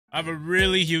I have a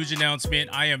really huge announcement.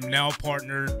 I am now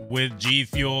partnered with G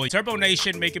Fuel. Turbo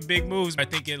Nation making big moves. I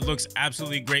think it looks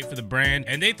absolutely great for the brand,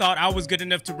 and they thought I was good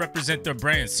enough to represent their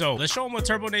brand. So let's show them what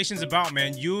Turbo Nation's about,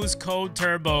 man. Use code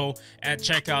TURBO at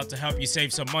checkout to help you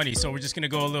save some money. So we're just gonna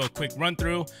go a little quick run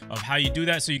through of how you do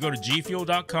that. So you go to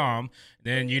gfuel.com.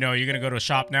 Then, you're going to go to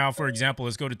shop now, for example.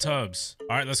 Let's go to Tubs.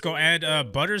 All right, let's go add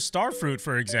Butters Starfruit,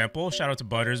 for example. Shout out to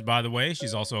Butters, by the way.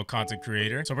 She's also a content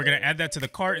creator. So we're going to add that to the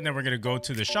cart, and then we're going to go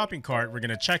to the shopping cart. We're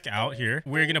going to check out here.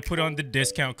 We're going to put on the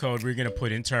discount code. We're going to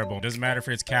put in Turbo. Doesn't matter if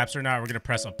it's caps or not. We're going to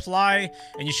press apply,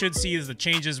 and you should see the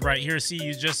changes right here. See,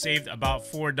 you just saved about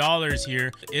 $4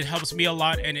 here. It helps me a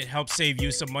lot, and it helps save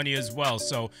you some money as well.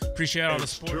 So appreciate all the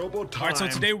support. All right, so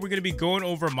today we're going to be going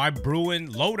over my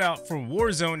BRUEN loadout from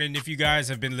Warzone, and if you guys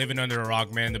have been living under a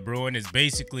rock, man, the BRUEN is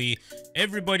basically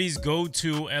everybody's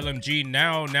go-to LMG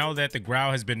now that the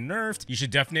Grau has been nerfed. You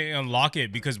should definitely unlock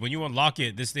it, because when you unlock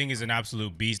it, this thing is an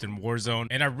absolute beast in Warzone,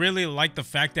 and I really like the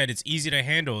fact that it's easy to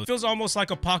handle. It feels almost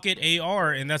like a pocket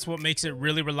AR, and that's what makes it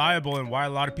really reliable and why a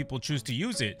lot of people choose to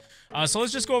use it. So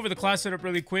let's just go over the class setup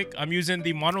really quick. I'm using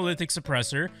the monolithic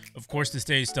suppressor, of course, to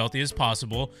stay as stealthy as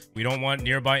possible. We don't want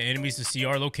nearby enemies to see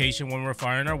our location when we're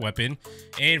firing our weapon.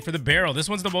 And for the barrel, this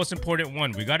one's the most important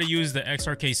one. We got to use the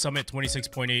XRK Summit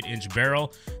 26.8-inch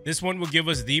barrel. This one will give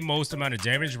us the most amount of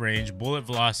damage range, bullet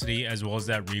velocity, as well as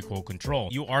that recoil control.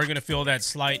 You are going to feel that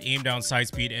slight aim down sight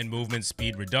speed and movement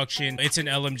speed reduction. It's an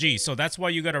LMG, so that's why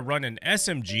you got to run an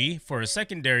SMG for a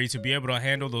secondary to be able to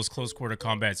handle those close quarter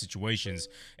combat situations.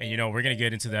 And we're going to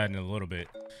get into that in a little bit.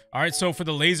 All right, so for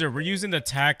the laser, we're using the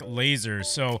TAC laser.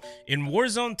 So in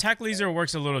Warzone, TAC laser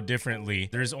works a little differently.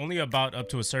 There's only about up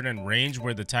to a certain range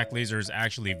where the TAC laser is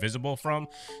actually visible from.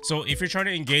 So if you're trying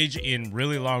to engage in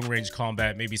really long range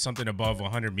combat, maybe something above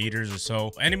 100 meters or so,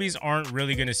 enemies aren't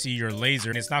really going to see your laser,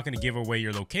 and it's not going to give away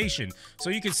your location. So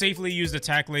you can safely use the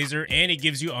TAC laser, and it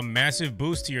gives you a massive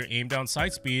boost to your aim down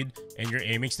sight speed and your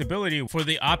aiming stability. For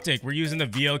the optic, we're using the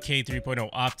VLK 3.0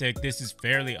 optic. This is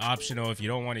fairly optional if you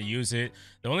don't want to use it.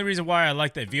 The only reason why I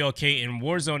like that VLK in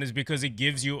Warzone is because it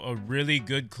gives you a really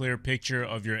good clear picture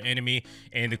of your enemy,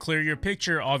 and the clearer your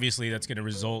picture, obviously that's going to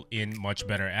result in much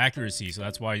better accuracy. So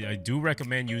that's why I do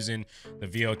recommend using the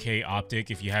VLK optic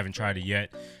if you haven't tried it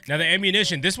yet. Now the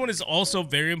ammunition, this one is also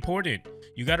very important.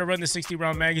 You got to run the 60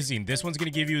 round magazine. This one's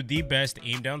going to give you the best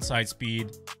aim down sight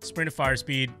speed, sprint to fire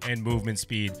speed, and movement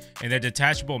speed. And the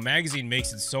detachable magazine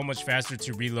makes it so much faster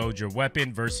to reload your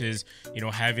weapon versus,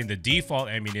 having the default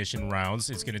ammunition rounds.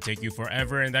 It's going to take you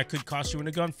forever, and that could cost you in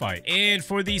a gunfight. And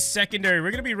for the secondary,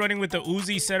 we're going to be running with the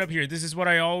Uzi setup here. This is what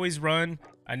I always run.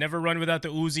 I never run without the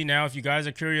Uzi. Now, if you guys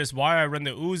are curious why I run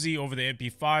the Uzi over the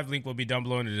MP5, link will be down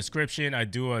below in the description. I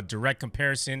do a direct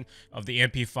comparison of the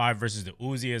MP5 versus the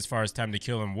Uzi as far as time to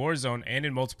kill in Warzone and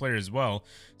in multiplayer as well.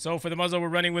 So for the muzzle, we're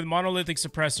running with monolithic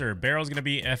suppressor. Barrel is going to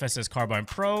be FSS Carbine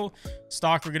Pro.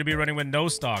 Stock, we're going to be running with no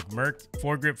stock. Merc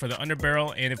foregrip for the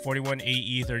underbarrel, and a 41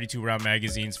 AE 32 round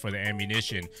magazines for the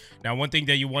ammunition. Now, one thing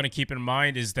that you want to keep in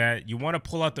mind is that you want to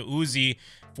pull out the Uzi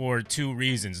for two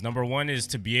reasons. Number one is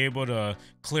to be able to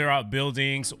clear out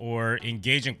buildings or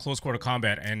engage in close quarter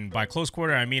combat, and by close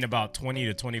quarter I mean about 20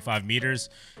 to 25 meters.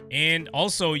 And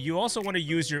also, you also want to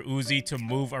use your Uzi to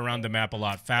move around the map a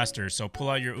lot faster. So pull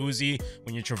out your Uzi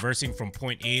when you're traversing from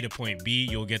point A to point B.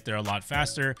 You'll get there a lot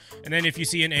faster. And then if you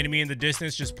see an enemy in the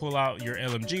distance, just pull out your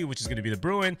LMG, which is going to be the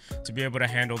BRUEN, to be able to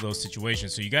handle those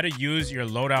situations. So you got to use your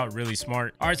loadout really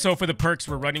smart. All right, so for the perks,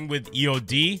 we're running with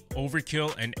EOD,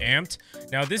 Overkill, and Amped.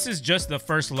 Now this is just the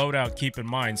first loadout, keep in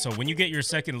mind. So when you get your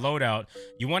second loadout,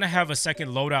 you want to have a second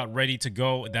loadout ready to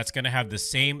go that's going to have the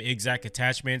same exact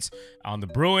attachments on the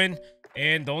BRUEN.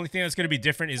 And the only thing that's going to be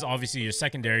different is obviously your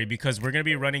secondary, because we're going to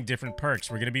be running different perks.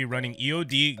 We're going to be running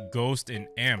EOD, Ghost, and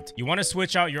Amped. You want to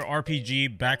switch out your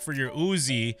RPG back for your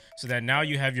Uzi so that now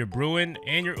you have your BRUEN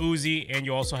and your Uzi, and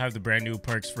you also have the brand new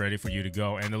perks ready for you to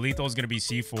go. And the lethal is going to be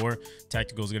C4.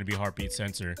 Tactical is going to be heartbeat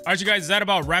sensor. All right, you guys, that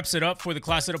about wraps it up for the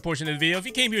class setup portion of the video. If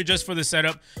you came here just for the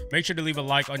setup, make sure to leave a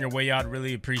like on your way out.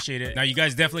 Really appreciate it. Now, you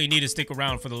guys definitely need to stick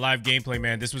around for the live gameplay,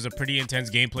 man. This was a pretty intense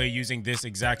gameplay using this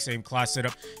exact same class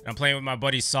setup. And I'm playing with my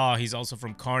buddy Saw. He's also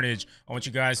from Carnage. I want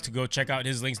you guys to go check out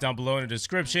his links down below in the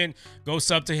description. Go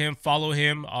sub to him, follow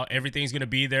him. Everything's gonna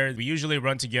be there. We usually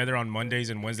run together on Mondays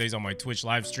and Wednesdays on my Twitch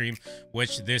live stream,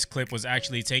 which this clip was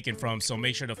actually taken from. So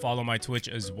make sure to follow my Twitch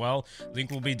as well. Link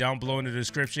will be down below in the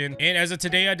description. And as of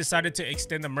today, I decided to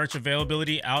extend the merch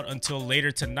availability out until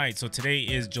later tonight. So today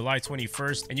is July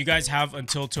 21st, and you guys have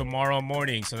until tomorrow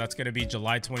morning. So that's gonna be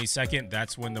July 22nd.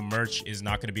 That's when the merch is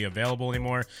not gonna be available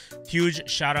anymore. Huge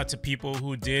shout out to people people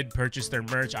who did purchase their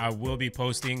merch. I will be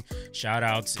posting shout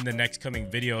outs in the next coming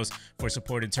videos for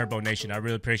supporting Turbo Nation. I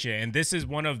really appreciate it. And this is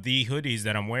one of the hoodies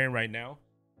that I'm wearing right now.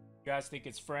 You guys think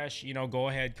it's fresh, you know, go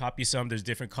ahead, copy some. There's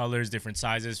different colors, different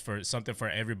sizes, for something for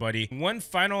everybody. One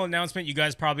final announcement, you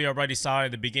guys probably already saw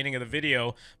at the beginning of the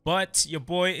video, but your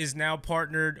boy is now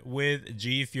partnered with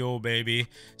G Fuel, baby.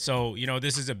 So, you know,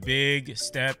 this is a big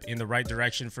step in the right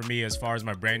direction for me as far as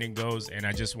my branding goes, and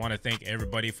I just want to thank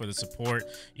everybody for the support.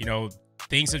 You know,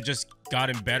 things have just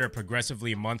gotten better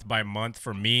progressively month by month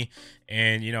for me,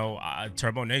 and you know,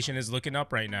 Turbo Nation is looking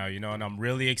up right now, you know, and I'm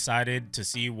really excited to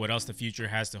see what else the future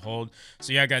has to hold.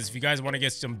 So yeah, guys, if you guys want to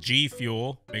get some G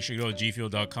Fuel, make sure you go to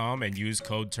gfuel.com and use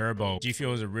code Turbo. G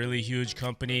Fuel is a really huge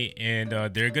company, and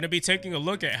they're going to be taking a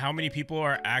look at how many people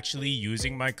are actually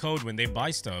using my code when they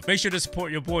buy stuff. Make sure to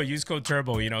support your boy, use code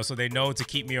Turbo, you know, so they know to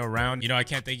keep me around. You know, I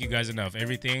can't thank you guys enough.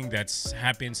 Everything that's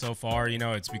happened so far, you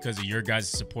know, it's because of your guys'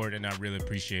 support, and I really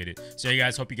appreciate it. So yeah,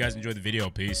 guys, hope you guys enjoyed the video.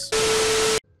 Peace.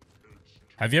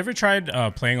 Have you ever tried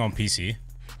playing on PC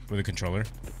with a controller?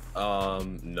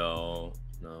 No.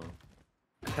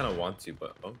 I kind of want to,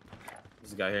 but oh,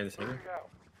 there's a guy here in this hangar.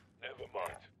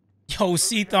 Yo,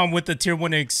 C-Thumb with the tier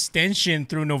 1 extension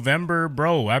through November,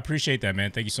 bro. I appreciate that,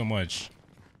 man. Thank you so much.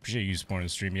 Appreciate you supporting the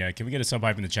stream. Yeah, can we get a sub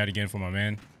hype in the chat again for my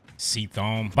man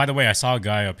C-Thumb? By the way, I saw a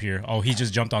guy up here. Oh, he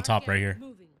just jumped on top right here,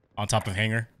 on top of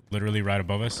hangar, literally right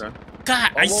above us. Okay.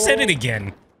 God, I said it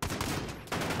again.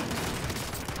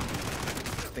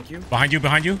 Thank you. Behind you,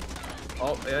 behind you.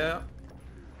 Oh, yeah.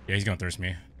 Yeah, he's gonna thirst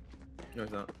me. No,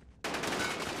 he's not.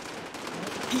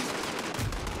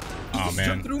 Oh,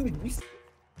 man. Through me.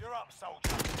 You're up, soldier.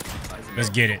 Let's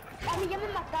get it. Oh, yeah.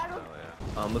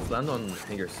 Let's land on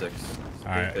hangar 6.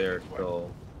 All right. They're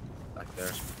still back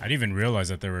there. I didn't even realize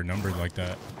that they were numbered like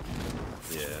that.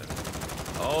 Yeah.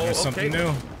 Oh, there's something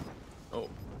new. Oh.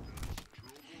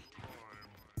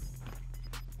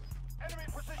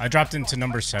 I dropped into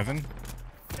number 7.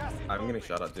 I'm getting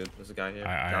shot at, dude. There's a guy here.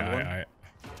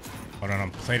 Hold on,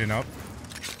 I'm plating up.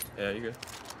 Yeah, you good.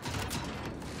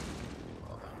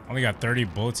 Only got 30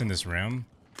 bullets in this ram.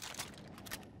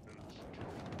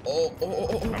 Oh.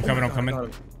 I'm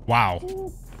coming.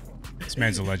 Wow. This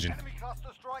man's a legend.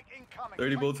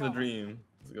 30 bullets in a dream.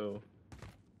 Let's go.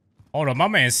 Hold on, my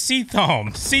man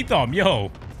C-Thumb. C-Thumb,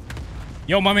 yo.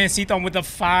 Yo, my man C-Thumb with the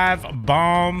 5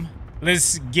 bomb.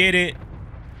 Let's get it.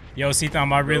 Yo,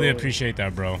 C-Thumb, I really appreciate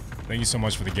that, bro. Thank you so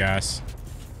much for the gas.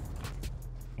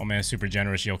 Oh, man, super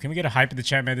generous. Yo, can we get a hype in the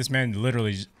chat, man? This man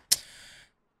literally...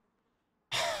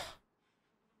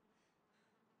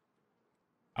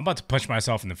 I'm about to punch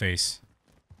myself in the face.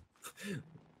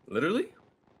 Literally?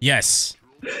 Yes.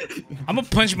 I'm gonna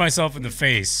punch myself in the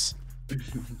face.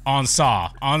 On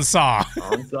saw. On saw.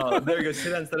 On saw. There you go. Say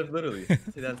that instead of literally.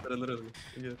 Say that instead of literally.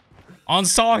 Yeah. On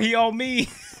saw, he on me.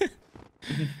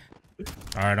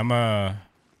 All right, I'm gonna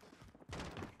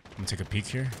take a peek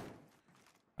here.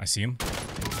 I see him.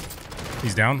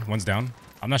 He's down. One's down.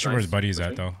 I'm not sure where his buddy is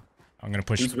at though. I'm gonna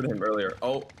push. He was with him earlier.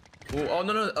 Oh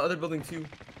no, other building too.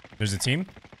 There's a team.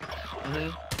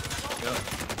 Yeah.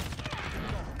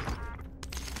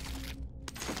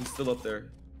 He's still up there.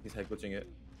 He's head glitching it.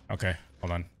 Okay,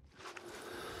 hold on.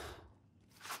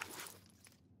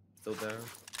 Still there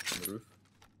on the roof.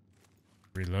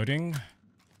 Reloading.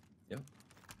 Yep.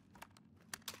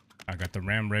 I got the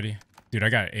ram ready. Dude, I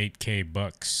got 8K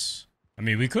bucks. I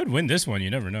mean, we could win this one. You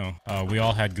never know. We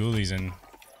all had ghoulies and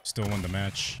still won the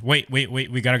match. Wait.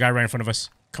 We got a guy right in front of us.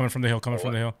 Coming from the hill. Coming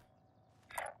from the hill.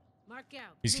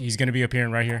 He's gonna be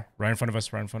appearing right here. Right in front of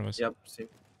us. Right in front of us. Yep. See.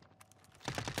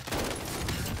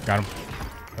 Got him.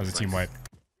 That was a team wipe.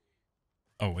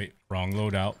 Oh, wait. Wrong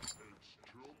loadout.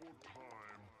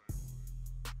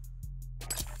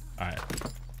 Alright.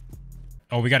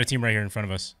 Oh, we got a team right here in front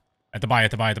of us. At the buy.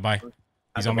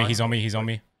 He's on me.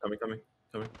 Coming.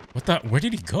 What the? Where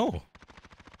did he go?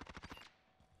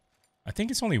 I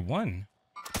think it's only one.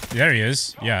 There he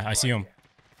is. Yeah, I see him.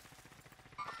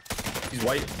 He's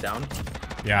white. Down.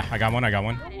 Yeah, I got one.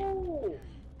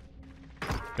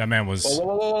 That man was...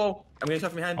 Whoa. I'm getting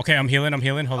shot from behind. Okay, I'm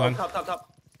healing. Hold on.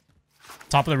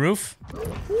 Top of the roof.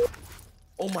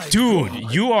 Oh my Dude,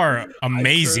 God. you are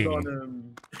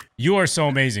amazing. You are so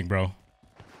amazing, bro.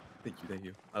 Thank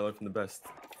you. I learned from the best.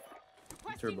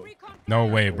 Turbo. No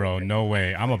way, bro. No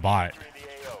way. I'm a bot.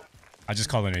 I just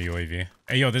call it a UAV.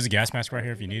 Hey, yo, there's a gas mask right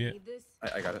here if you need it.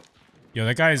 I got it. Yo,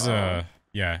 that guy's,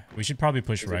 yeah, we should probably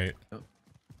push right.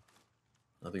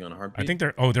 Nothing on a heartbeat. I think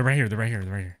they're right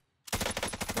here.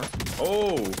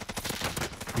 Oh!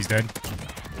 He's dead.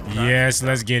 Yes,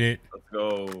 let's get it. Let's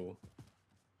go.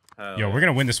 Yo, we're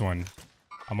gonna win this one.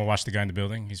 I'm gonna watch the guy in the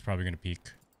building. He's probably gonna peek.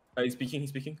 He's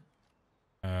speaking.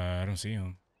 I don't see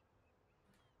him.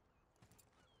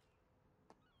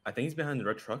 I think he's behind the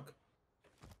red truck.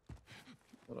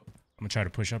 Hold up. I'm gonna try to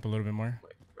push up a little bit more.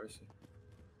 Wait, where is he?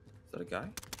 Is that a guy?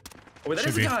 Oh wait, that Should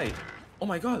is be. a guy! Oh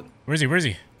my god! Where is he? Where is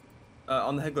he?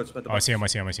 On the head glitch. Oh, I see him. I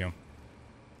see him. I see him.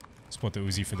 Split the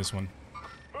Uzi for this one.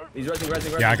 He's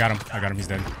rising. Yeah, I got him. I got him. He's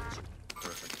dead.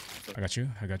 Perfect. I got you.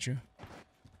 I got you.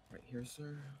 Right here,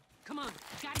 sir. Come on,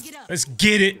 gotta get up. Let's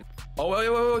get it. Oh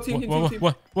wait, team.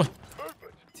 What?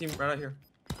 Team right out here.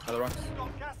 By the rocks.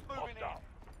 Got gas moving in.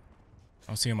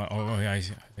 I'll see him. Oh yeah.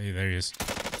 Hey, there he is.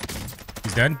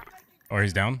 He's dead, or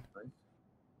he's down.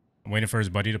 I'm waiting for his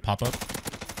buddy to pop up.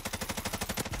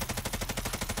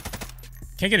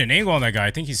 Can't get an angle on that guy.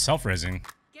 I think he's self-resing.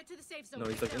 Get to the safe zone. No,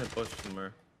 he's like in a bush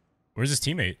somewhere. Where's his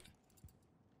teammate?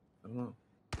 I don't know.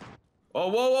 Oh,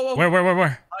 whoa.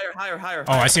 Where? Higher.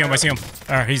 Oh, I see him.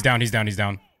 He's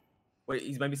down. Wait,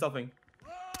 he's might be selfing.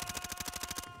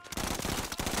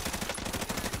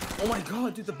 Oh my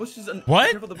god, dude, the bush is...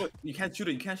 What? Careful the bush. You can't shoot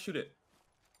it.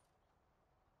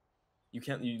 You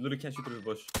literally can't shoot through the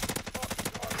bush.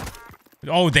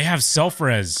 Oh, they have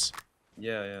self-res.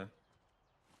 Yeah.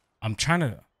 I'm trying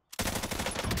to...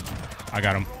 I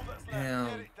got him.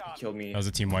 Damn, he killed me. That was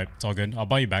a team wipe. It's all good. I'll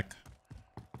buy you back.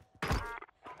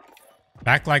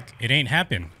 Back like it ain't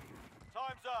happened.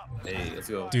 Time's up. Hey, let's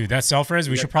go. Dude, that self-res,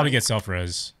 we should probably get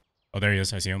self-res. Oh, there he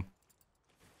is. I see him.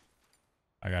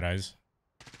 I got eyes.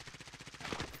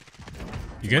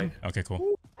 You good? Okay,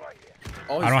 cool.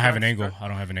 Oh, I don't have an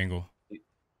angle.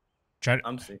 Try to...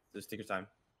 I'm sick. Just take your time.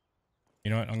 You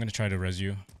know what? I'm gonna try to res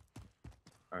you.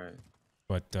 Alright.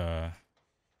 But,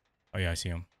 oh yeah, I see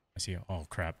him. Oh,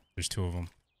 crap. There's two of them.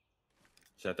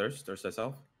 Should I thirst? Thirst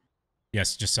myself?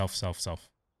 Yes, just self.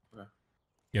 Okay.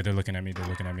 Yeah, they're looking at me.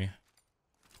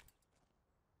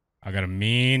 I got a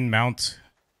mean mount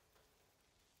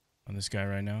on this guy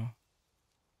right now.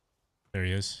 There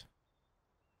he is.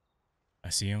 I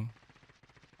see him.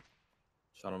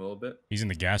 Shot him a little bit. He's in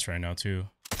the gas right now, too.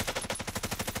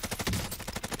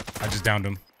 I just downed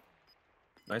him.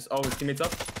 Nice. Oh, his teammate's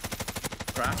up.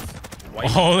 Cracked.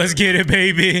 White. Oh, let's get it,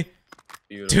 baby.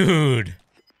 Beautiful. Dude.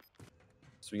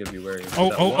 So we gotta be wary.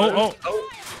 Oh.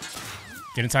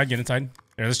 Get inside.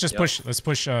 There, let's just Yep. push. Let's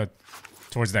push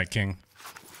towards that king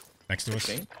next to us.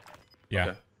 King? Yeah.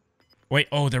 Okay. Wait.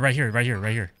 Oh, they're right here.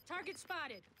 Target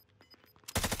spotted.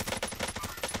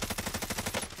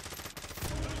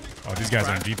 Oh, these guys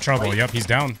are in deep trouble. Yep, he's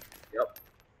down. Yep.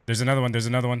 There's another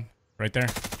one. Right there.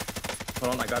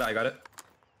 Hold on, I got it.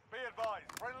 Be advised,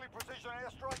 friendly precision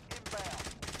airstrike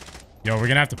inbound. Yo, we're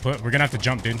gonna have to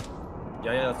jump, dude.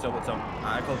 Yeah, let's jump.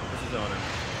 I called precision on him.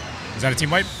 Is that a team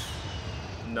wipe?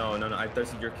 No. I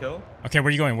thirsted your kill. Okay,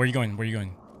 where you going?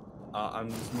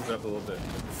 I'm just moving up a little bit.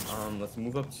 Let's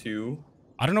move up to...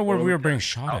 I don't know where we were being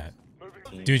shot at.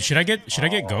 Dude, should I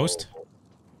get ghost?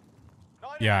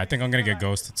 Yeah, I think I'm gonna get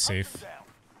ghost. It's safe.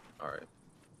 Alright.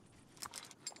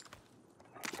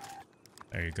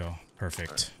 There you go.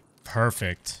 Perfect.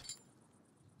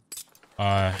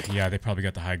 Yeah, they probably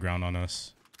got the high ground on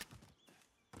us.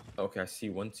 Okay, I see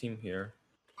one team here.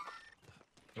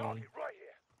 Target right here.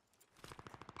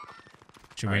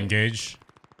 Should we engage?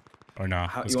 Or nah?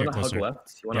 Let's you get wanna closer. hug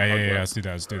left? You wanna hug Yeah. left?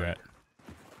 Let's do that.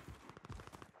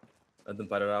 Let them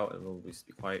fight it out and we'll just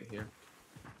be quiet here.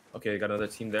 Okay, got another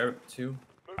team there too.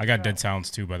 I got dead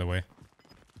sounds too, by the way.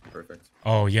 Perfect.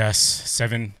 Oh yes,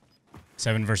 7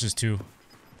 versus 2.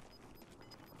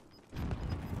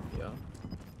 Yeah.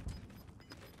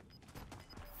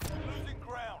 Losing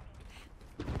ground.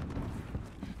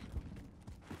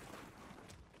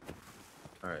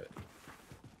 Alright.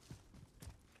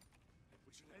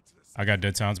 I got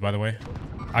dead sounds, by the way.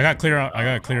 I got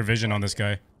clear vision on this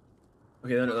guy.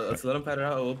 Okay, then let's let them fight it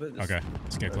out a little bit. Okay,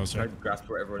 let's get Try closer. to grasp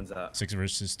where everyone's at. 6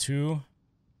 versus 2.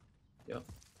 Yeah.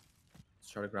 Let's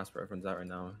try to grasp where everyone's at right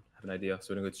now. Have an idea.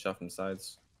 So we're gonna go shot from the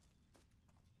sides.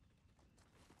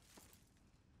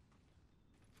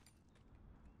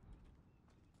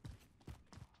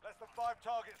 Less than 5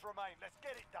 targets remain. Let's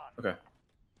get it done. Okay.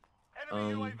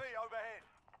 Enemy UAV overhead.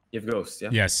 You have ghosts, yeah?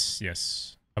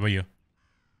 Yes. How about you?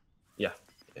 Yeah.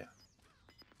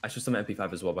 I shoot some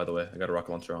MP5 as well, by the way. I got a rocket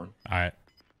launcher on. Alright.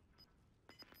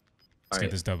 Let's Alright.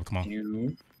 get this dub. Come on.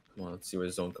 Come on, let's see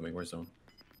where's zone coming. Where's zone?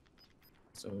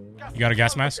 So You got a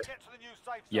gas mask? Get to the new safe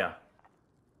zone. yeah.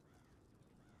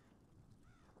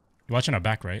 You're watching our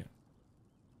back, right?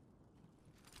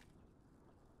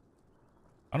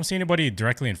 I don't see anybody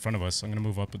directly in front of us. I'm gonna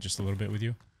move up just a little bit with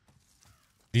you.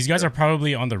 These guys are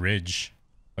probably on the ridge,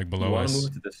 like below You want to us.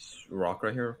 move to this rock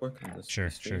right here real quick? On this Sure.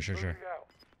 stream? Moving out.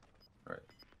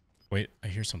 Wait, I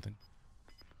hear something.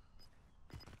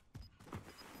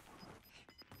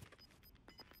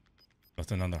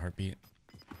 Nothing on the heartbeat.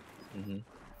 Losing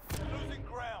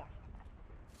ground.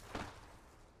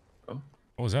 Oh,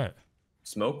 What was that?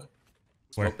 smoke.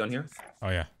 Where? Smoke down here. Oh,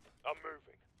 yeah. I'm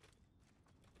moving.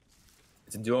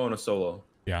 It's a duo and a solo.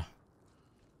 Yeah.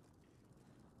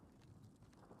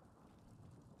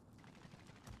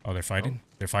 Oh, they're fighting?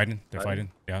 They're fighting? They're Fighting?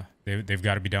 fighting? Yeah. They've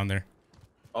got to be down there.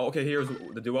 Oh, okay. Here's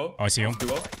the duo. Oh, I see him.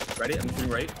 Duo. Ready? I'm shooting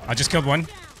right. I just killed one.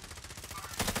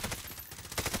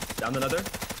 Down another.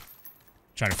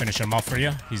 Trying to finish him off for you.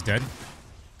 He's dead.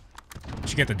 You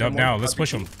should get the dub One more now. Let's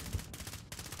push RPG. him.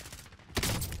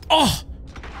 Oh!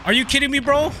 Are you kidding me,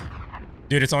 bro?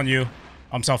 Dude, it's on you.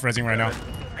 I'm self-resing right now.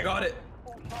 I got it.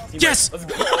 Yes! Let's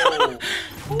go.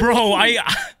 Bro,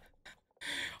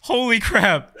 Holy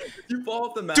crap. You fall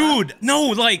off the map. Dude, no,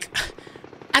 like...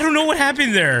 I don't know what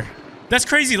happened there. That's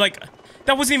crazy. Like,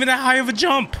 that wasn't even that high of a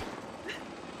jump.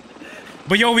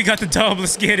 But yo, we got the dub.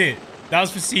 Let's get it. That was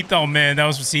for Cito, man. That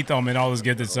was for Cito, man. Always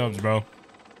get the subs, bro.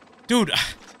 Dude.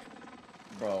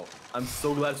 Bro, I'm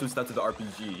so glad to step to the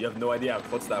RPG. You have no idea how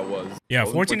close that was. Yeah, That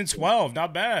was 14 and 12.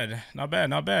 Not bad. Not bad,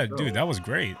 not bad. Dude, that was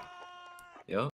great. Yeah.